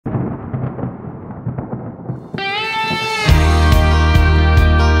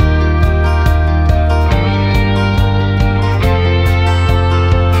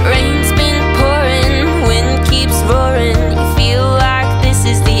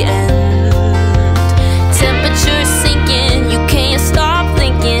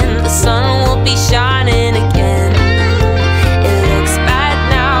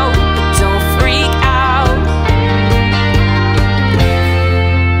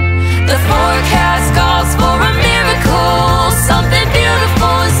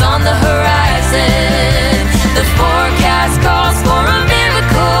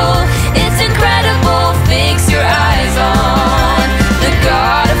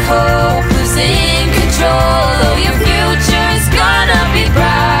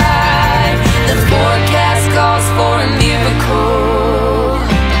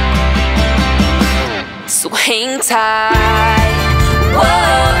tight. Whoa,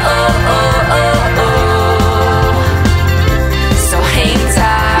 oh, oh, oh, oh. So hang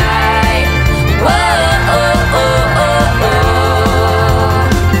tight. Whoa, oh, oh, oh, oh.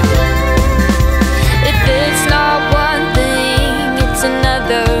 If it's not one thing, it's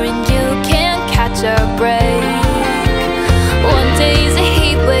another, and you can't catch a break. One day's a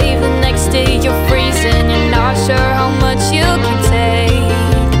heat wave, the next day you're freezing. You're not sure how much you can take.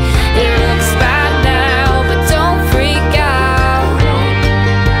 It looks bad now, but don't freak out.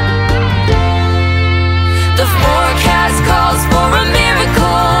 The forecast calls for a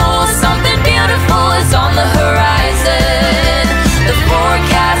miracle. Something beautiful is on the horizon. The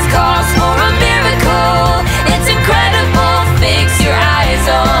forecast calls for a miracle. It's incredible, fix your eyes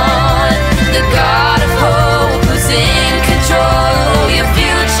on the God of hope who's in control. Your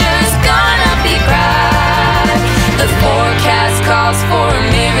future's gonna be bright. The forecast calls for a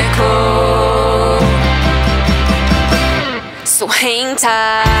miracle. So hang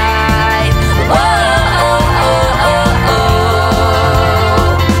tight. Whoa, oh, oh, oh, oh.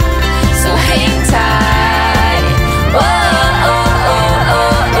 So hang tight. Whoa, oh, oh,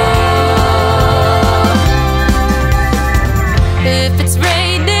 oh, oh. If it's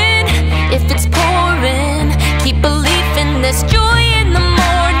raining, if it's pouring, keep believing there's joy in the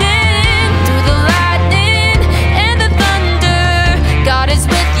morning. Through the lightning and the thunder, God is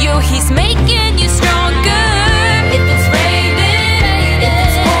with you, He's making you stronger. If it's raining, if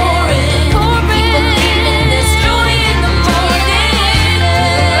it's pouring, keep believing there's joy in the morning.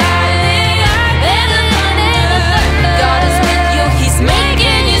 Through the lightning and the thunder, God is with you, He's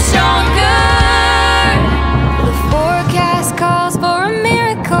making you stronger. The forecast calls for a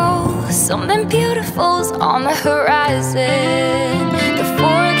miracle. Something beautiful's on the horizon.